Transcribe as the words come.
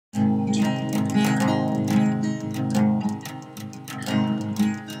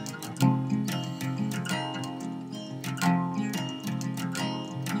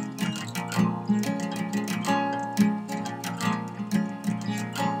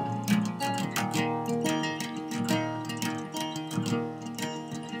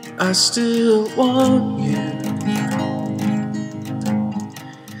I still want you.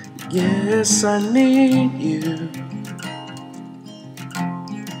 Yes, I need you.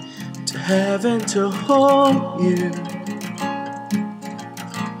 To have and to hold you.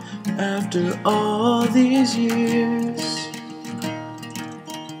 After all these years,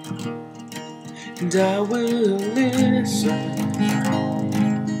 and I will listen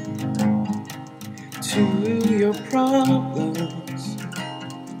to your problems.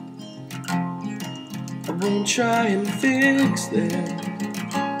 I won't try and fix them.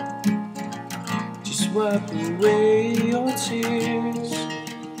 Just wipe away your tears.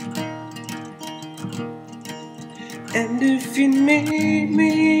 And if you need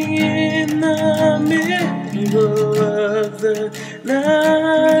me in the middle of the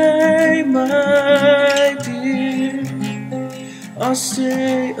night, my dear, I'll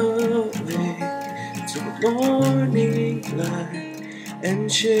stay awake till the morning light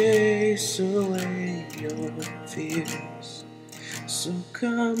and chase away your fears. So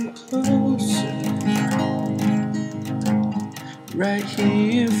come closer, right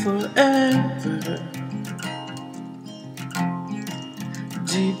here forever.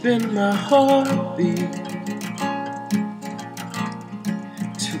 Deep in my heartbeat,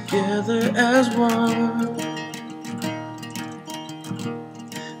 together as one,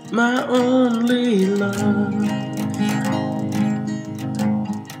 my only love.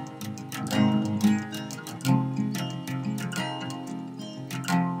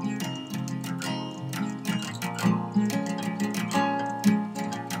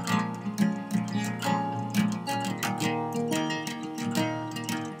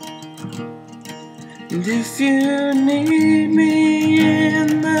 And if you need me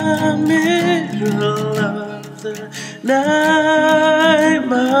in the middle of the night,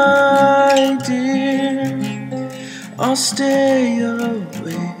 my dear, I'll stay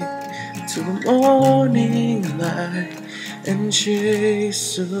awake till the morning light and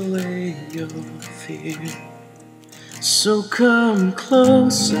chase away your fear. So come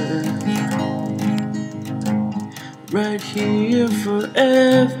closer, right here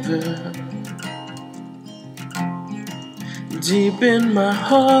forever. Deep in my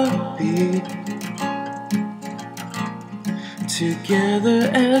heartbeat, together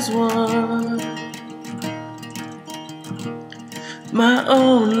as one, my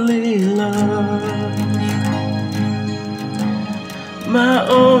only love, my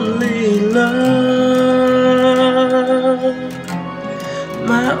only love,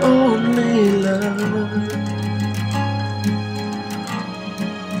 my only love.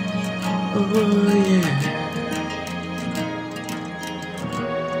 Oh yeah.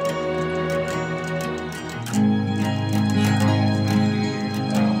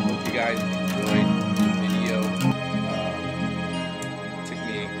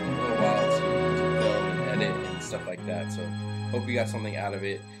 Stuff like that, so hope you got something out of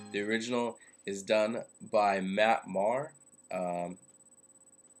it. The original is done by Maher. If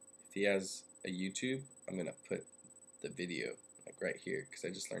he has a YouTube, I'm gonna put the video like right here because I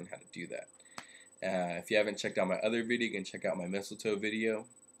just learned how to do that. If you haven't checked out my other video, you can check out my mistletoe video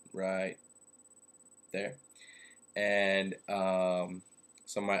right there. And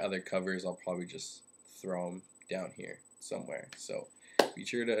some of my other covers, I'll probably just throw them down here somewhere. So be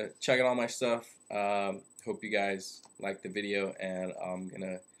sure to check out all my stuff. Hope you guys like the video, and I'm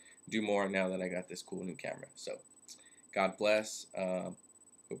gonna do more now that I got this cool new camera. So God bless.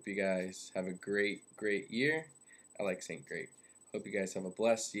 Hope you guys have a great year. I like saying great. Hope you guys have a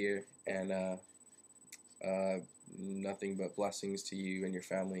blessed year, and nothing but blessings to you and your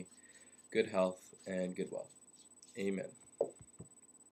family, good health and good wealth. Amen.